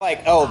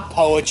Like, oh,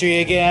 poetry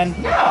again?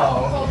 No.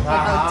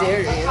 How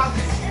dare you?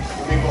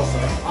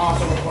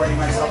 Also recording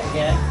myself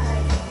again.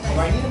 Do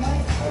I need a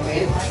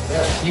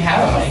mic? You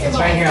have a mic. It's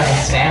right here on the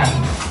stand.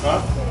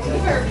 Huh?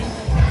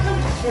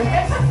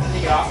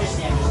 Take it off your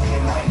stand, just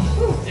get a mic.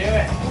 Do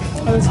it.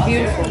 That was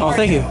beautiful. Oh,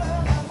 thank you.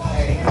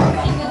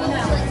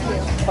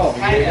 Oh,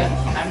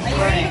 I'm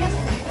recording.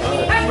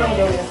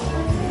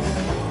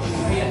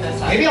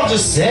 Maybe I'll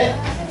just sit.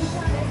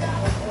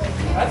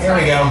 Here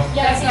we go. Yeah,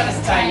 that's not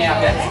as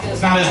dynamic.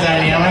 It's not as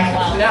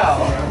dynamic.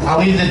 No. I'll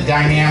leave the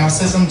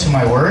dynamicism to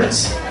my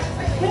words.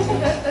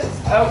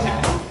 Okay.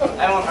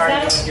 I won't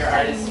argue with your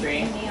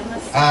artistry.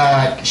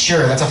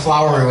 Sure, that's a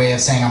flowery way of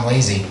saying I'm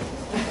lazy.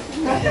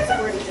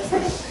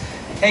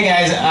 Hey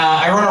guys,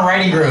 I run a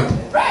writing group.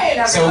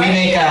 Right. So we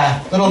make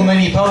little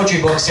mini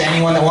poetry books to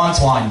anyone that wants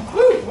one.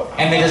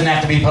 And it doesn't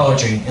have to be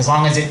poetry, as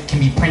long as it can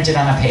be printed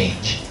on a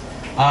page.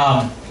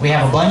 We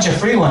have a bunch of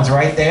free ones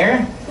right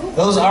there.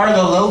 Those are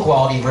the low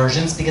quality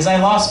versions because I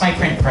lost my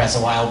print press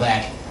a while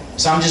back.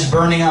 So I'm just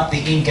burning up the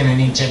ink in an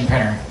inkjet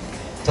printer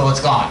till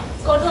it's gone.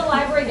 Go to the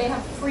library, they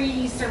have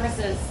free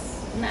services.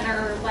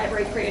 Menor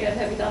Library Creative,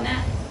 have you done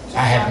that?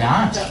 I have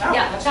not.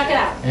 Yeah, check it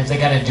out. If they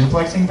got a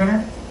duplexing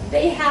printer?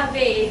 They have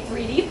a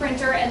 3D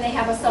printer and they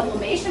have a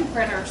sublimation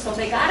printer, so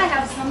they gotta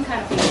have some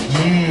kind of.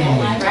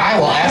 I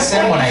will ask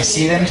them when I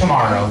see them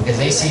tomorrow because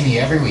they see me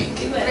every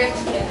week.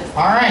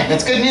 All right,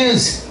 that's good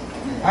news.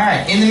 All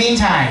right, in the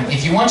meantime,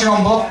 if you want your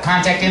own book,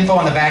 contact info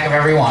on the back of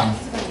every one.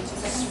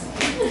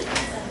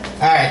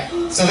 All right,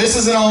 so this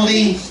is an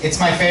oldie. It's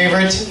my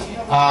favorite.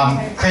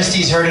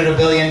 Christy's heard it a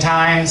billion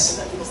times.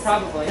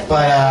 Probably.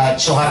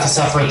 But she'll have to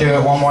suffer through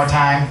it one more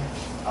time.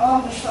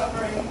 Oh, the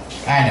suffering.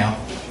 I know.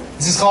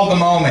 This is called The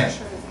Moment.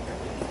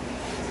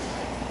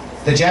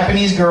 The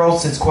Japanese girl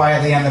sits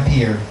quietly on the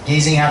pier,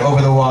 gazing out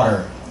over the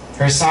water.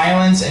 Her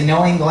silence and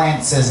knowing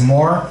glance says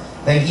more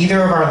than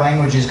either of our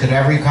languages could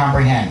ever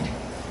comprehend.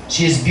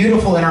 She is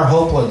beautiful in her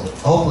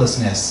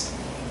hopelessness,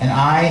 and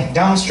I,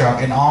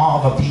 dumbstruck in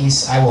awe of a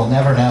peace I will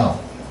never know.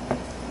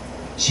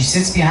 She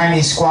sits behind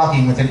me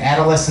squawking with an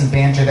adolescent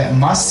banter that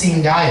must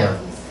seem dire.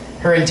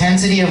 Her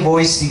intensity of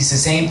voice speaks the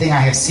same thing I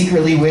have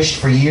secretly wished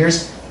for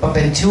years, but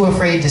been too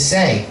afraid to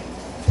say.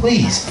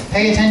 Please,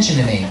 pay attention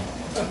to me.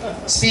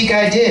 Speak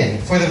I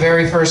did, for the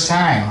very first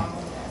time.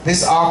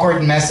 This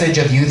awkward message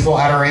of youthful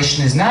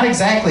adoration is not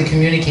exactly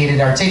communicated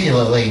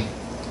articulately.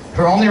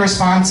 Her only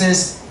response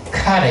is,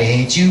 God, I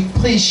hate you,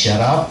 please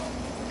shut up.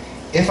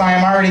 If I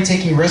am already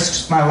taking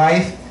risks with my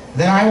life,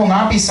 then I will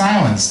not be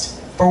silenced.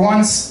 For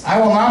once, I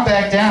will not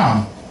back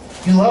down.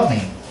 You love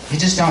me, you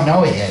just don't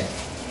know it yet.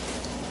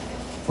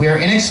 We are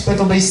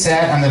inexplicably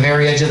sat on the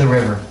very edge of the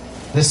river,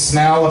 the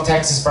smell of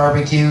Texas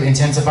barbecue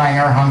intensifying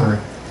our hunger.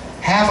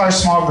 Half our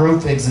small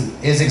group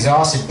is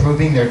exhausted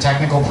proving their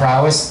technical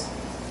prowess.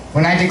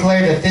 When I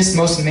declare that this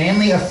most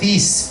manly of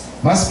feasts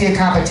must be a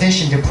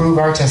competition to prove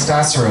our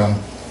testosterone,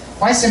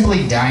 why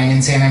simply dine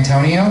in San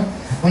Antonio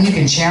when you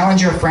can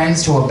challenge your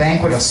friends to a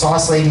banquet of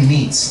sauce-laden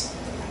meats?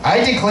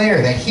 I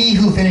declare that he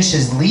who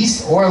finishes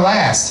least or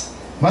last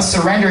must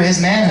surrender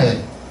his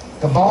manhood.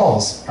 The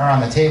balls are on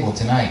the table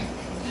tonight.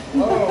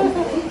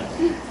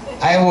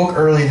 I awoke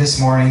early this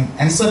morning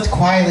and slipped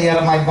quietly out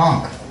of my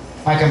bunk.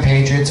 My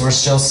compatriots were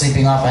still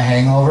sleeping off a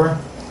hangover.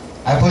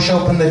 I push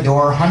open the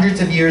door, hundreds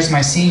of years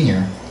my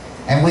senior,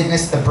 and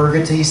witness the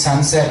burgundy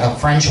sunset of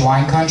French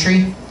wine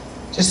country.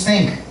 Just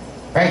think,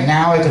 right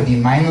now I could be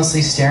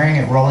mindlessly staring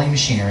at rolling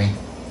machinery.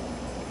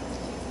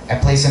 I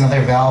place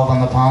another valve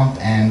on the pump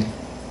and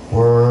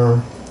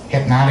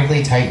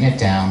hypnotically tighten it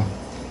down.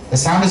 The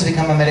sound has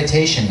become a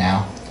meditation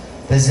now.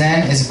 The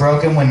zen is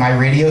broken when my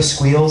radio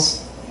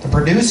squeals. The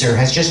producer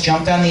has just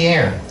jumped on the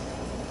air.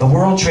 The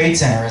World Trade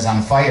Center is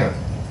on fire.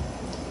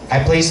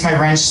 I place my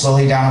wrench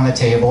slowly down on the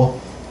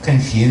table,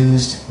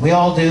 confused. We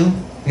all do.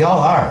 We all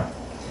are.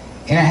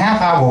 In a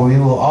half hour, we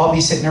will all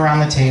be sitting around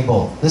the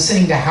table,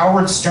 listening to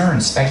Howard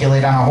Stern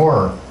speculate on a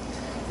horror.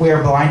 We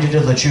are blinded to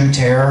the true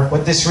terror,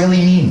 what this really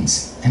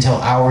means, until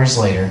hours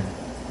later.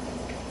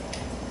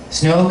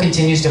 Snow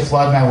continues to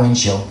flood my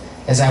windshield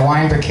as I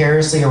wind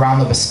precariously around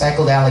the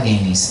bespeckled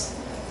Alleghenies.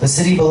 The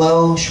city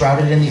below,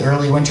 shrouded in the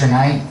early winter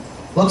night,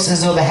 looks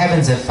as though the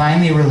heavens have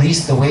finally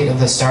released the weight of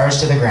the stars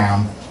to the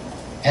ground.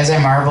 As I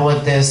marvel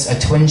at this, a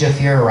twinge of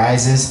fear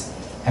arises.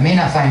 I may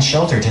not find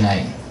shelter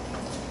tonight.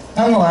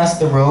 Nonetheless,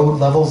 the road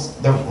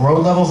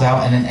levels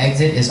out and an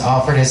exit is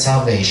offered as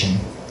salvation.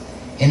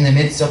 In the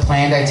midst of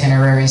planned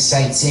itineraries,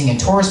 sightseeing, and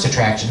tourist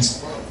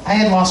attractions, I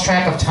had lost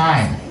track of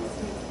time.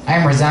 I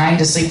am resigned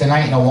to sleep the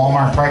night in a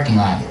Walmart parking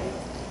lot.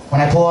 When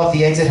I pull off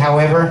the exit,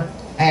 however,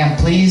 I am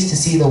pleased to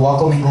see the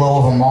welcoming glow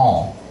of a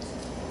mall.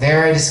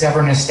 There I discover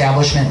an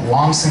establishment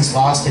long since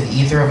lost to the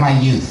ether of my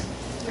youth.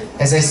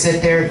 As I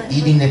sit there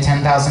eating the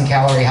 10,000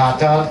 calorie hot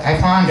dog, I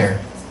ponder.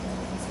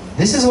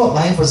 This is what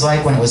life was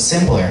like when it was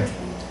simpler,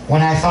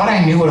 when I thought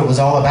I knew what it was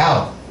all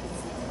about,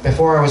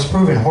 before I was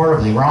proven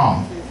horribly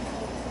wrong.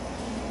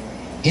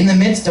 In the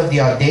midst of the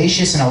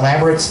audacious and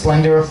elaborate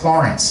splendor of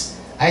Florence,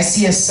 I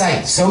see a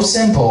sight so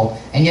simple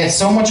and yet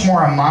so much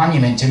more a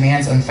monument to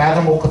man's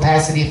unfathomable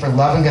capacity for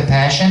love and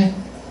compassion.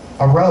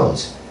 A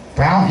rose,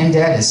 brown and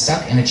dead, is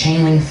stuck in a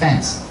chain link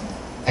fence.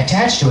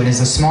 Attached to it is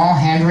a small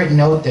handwritten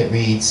note that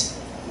reads,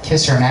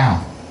 "Kiss her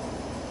now."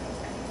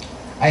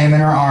 I am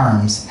in her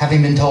arms,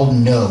 having been told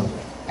no,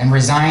 and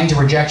resigned to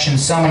rejection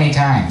so many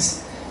times.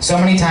 So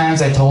many times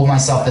I told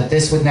myself that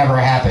this would never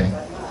happen.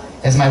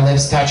 As my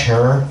lips touch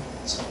her,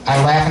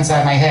 I laugh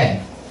inside my head.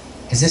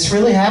 Is this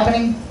really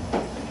happening?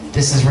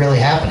 This is really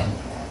happening.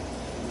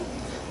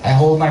 I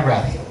hold my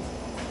breath.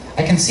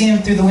 I can see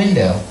him through the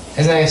window,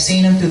 as I have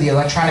seen him through the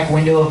electronic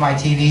window of my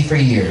TV for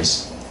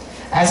years.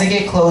 As I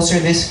get closer,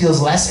 this feels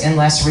less and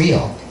less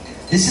real.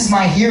 This is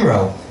my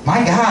hero,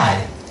 my God.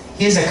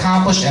 He has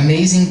accomplished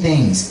amazing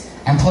things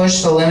and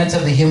pushed the limits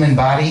of the human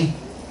body.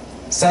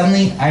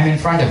 Suddenly, I'm in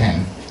front of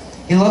him.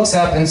 He looks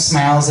up and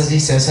smiles as he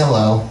says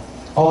hello.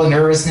 All the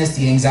nervousness,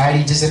 the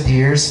anxiety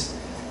disappears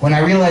when I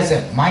realize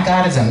that my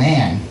God is a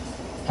man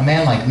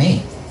like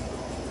me.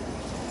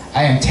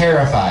 I am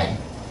terrified.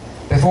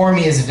 Before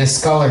me is a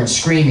discolored,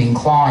 screaming,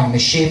 clawing,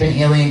 misshapen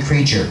alien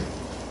creature.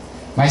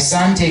 My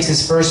son takes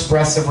his first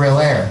breaths of real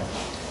air.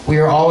 We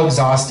are all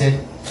exhausted.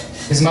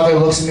 His mother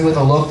looks at me with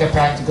a look that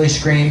practically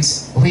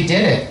screams, "We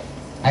did it."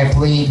 I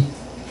plead,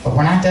 "But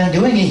we're not done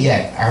doing it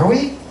yet, are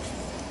we?"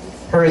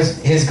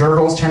 His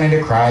gurgles turn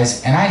into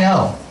cries, and I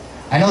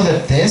know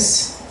that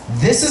this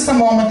is the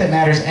moment that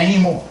matters any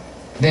more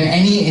than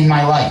any in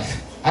my life.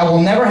 I will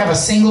never have a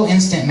single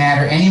instant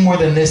matter any more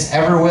than this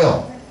ever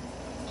will.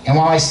 And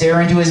while I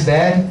stare into his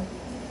bed,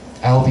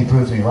 I hope he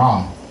proves me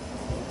wrong.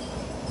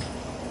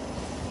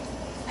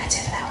 That's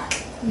it for that one.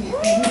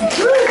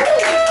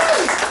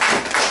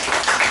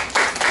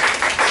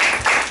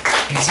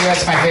 You see,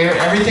 that's my favorite.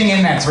 Everything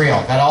in that's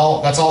real.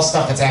 That's all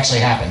stuff that's actually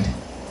happened.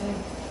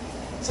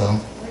 So,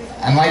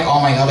 unlike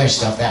all my other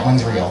stuff, that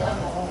one's real.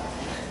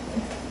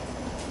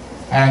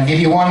 I'll give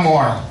you one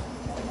more.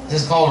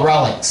 This is called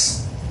Relics.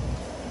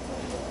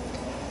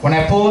 When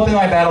I pull up in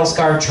my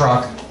battle-scarred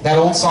truck, that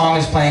old song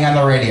is playing on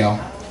the radio,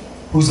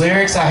 whose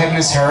lyrics I have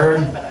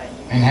misheard,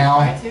 and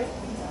hell,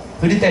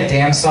 who did that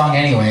damn song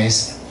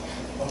anyways?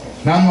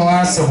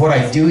 Nonetheless, of what I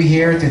do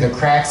hear through the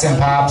cracks and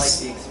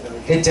pops,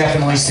 it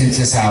definitely suits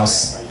this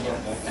house.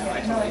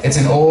 It's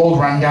an old,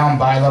 run-down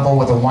bi-level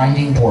with a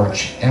winding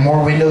porch, and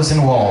more windows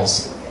and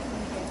walls.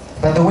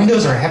 But the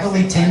windows are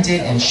heavily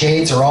tinted and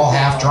shades are all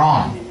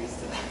half-drawn.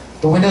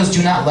 The windows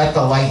do not let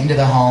the light into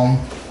the home,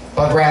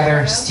 but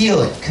rather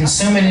steal it,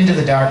 consume it into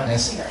the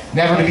darkness,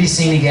 never to be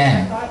seen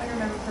again.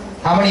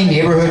 How many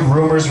neighborhood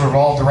rumors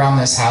revolved around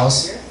this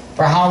house?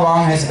 For how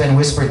long has it been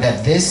whispered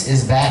that this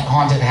is that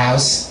haunted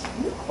house?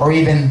 Or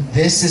even,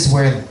 this is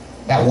where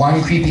that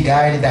one creepy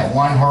guy did that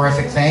one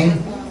horrific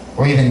thing?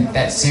 Or even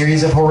that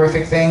series of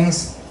horrific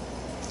things?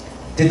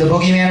 Did the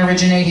boogeyman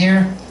originate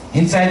here?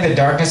 Inside the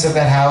darkness of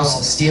that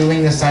house,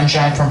 stealing the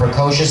sunshine from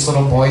precocious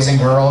little boys and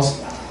girls,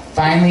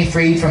 finally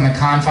freed from the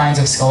confines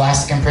of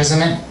scholastic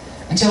imprisonment,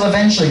 until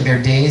eventually their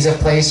days of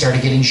play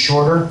started getting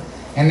shorter,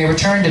 and they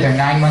returned to their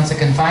 9 months of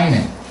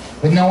confinement,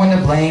 with no one to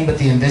blame but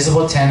the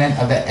invisible tenant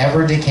of the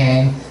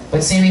ever-decaying,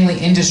 but seemingly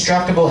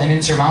indestructible and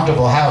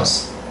insurmountable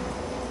house.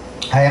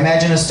 I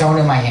imagine a stone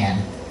in my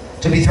hand,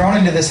 to be thrown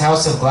into this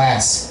house of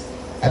glass.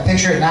 I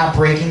picture it not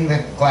breaking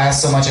the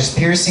glass so much as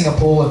piercing a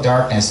pool of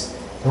darkness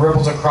that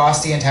ripples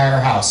across the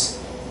entire house,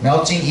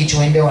 melting each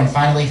window and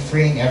finally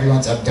freeing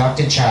everyone's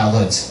abducted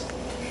childhoods.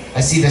 I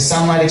see the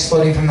sunlight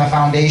exploding from the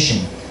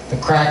foundation, the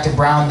cracked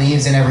brown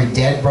leaves in every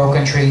dead,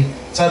 broken tree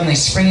suddenly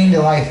springing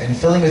to life and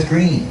filling with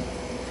green.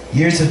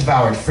 Years have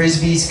devoured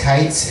frisbees,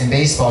 kites, and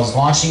baseballs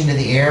launching into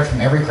the air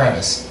from every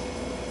crevice.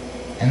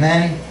 And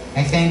then,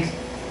 I think,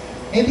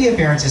 maybe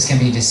appearances can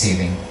be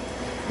deceiving.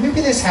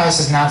 Maybe this house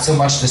is not so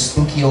much the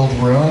spooky old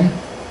ruin,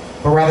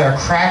 but rather a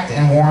cracked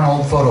and worn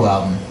old photo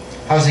album,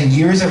 housing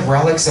years of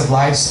relics of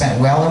lives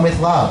spent well and with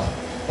love.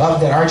 Love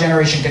that our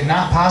generation could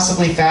not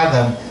possibly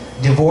fathom,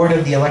 devoid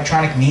of the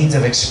electronic means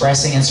of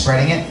expressing and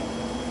spreading it.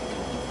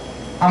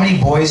 How many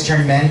boys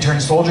turned men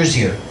turned soldiers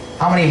here?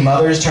 How many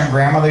mothers turned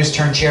grandmothers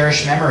turned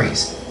cherished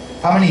memories?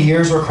 How many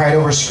years were cried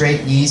over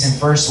scraped knees and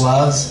first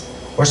loves,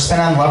 or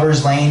spent on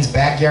lovers' lanes,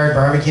 backyard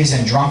barbecues,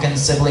 and drunken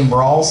sibling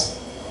brawls?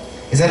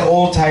 Is that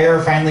old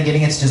tire finally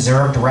getting its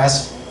deserved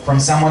rest from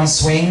someone's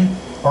swing,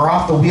 or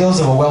off the wheels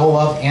of a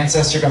well-loved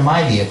ancestor to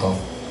my vehicle?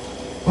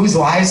 Whose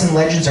lives and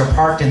legends are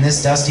parked in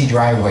this dusty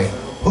driveway?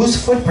 Whose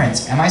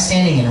footprints am I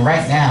standing in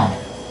right now?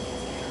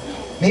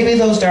 Maybe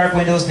those dark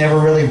windows never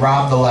really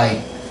robbed the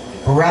light,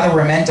 but rather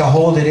were meant to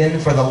hold it in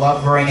for the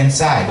love growing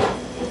inside,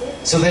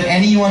 so that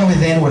anyone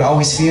within would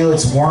always feel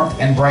its warmth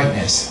and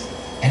brightness.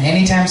 And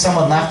anytime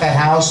someone left that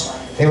house,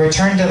 they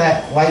returned to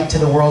that light to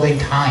the world in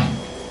kind,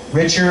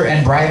 richer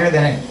and brighter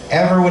than it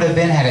ever would have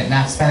been had it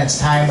not spent its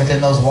time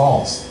within those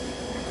walls.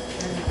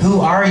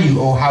 Who are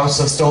you, O house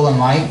of stolen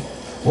light?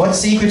 What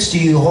secrets do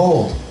you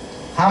hold?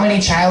 How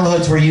many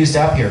childhoods were used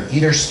up here,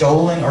 either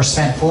stolen or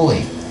spent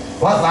fully?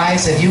 What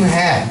lives have you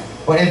had?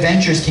 What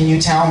adventures can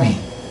you tell me?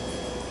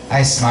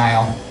 I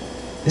smile.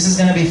 This is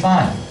going to be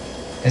fun,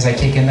 as I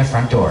kick in the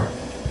front door.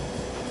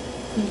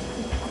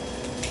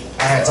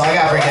 right, that's all I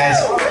got for you guys.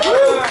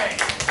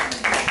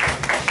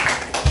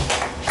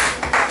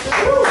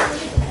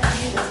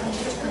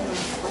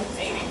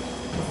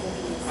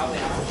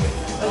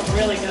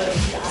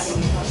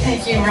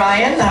 Thank you,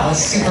 Ryan. That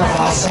was super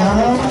awesome.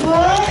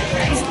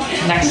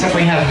 Next up,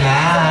 we have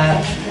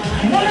Matt.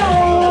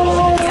 Hello.